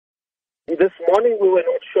This morning we were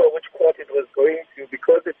not sure which court it was going to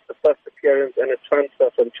because it's the first appearance and a transfer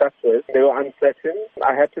from Chatsworth. They were uncertain.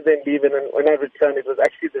 I had to then leave, and when I returned, it was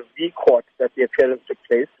actually the V court that the appearance took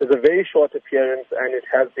place. It was a very short appearance and it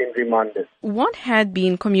has been remanded. What had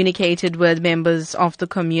been communicated with members of the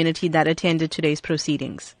community that attended today's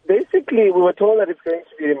proceedings? Basically, we were told that it's going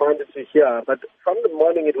to be remanded to here, but from the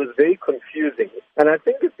morning it was very confusing. And I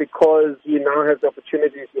think it's because he now has the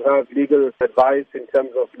opportunity to have legal advice in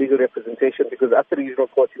terms of legal representation, because at the regional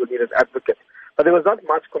court he will need an advocate. But there was not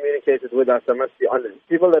much communicated with us, I must be honest.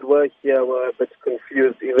 People that were here were a bit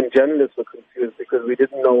confused. Even journalists were confused because we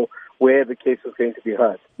didn't know where the case was going to be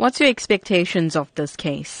heard. What's your expectations of this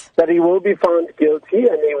case? That he will be found guilty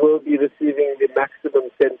and he will be receiving the maximum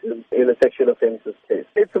sentence in a sexual offences case.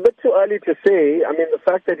 It's a bit too early to say. I mean, the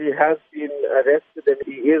fact that he has been arrested and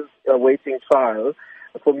he is awaiting trial,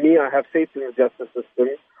 for me, I have faith in the justice system.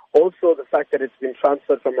 Also, the fact that it's been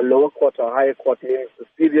transferred from a lower court to a higher court means the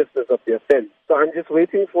seriousness of the offence. So I'm just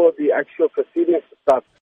waiting for the actual proceedings to start.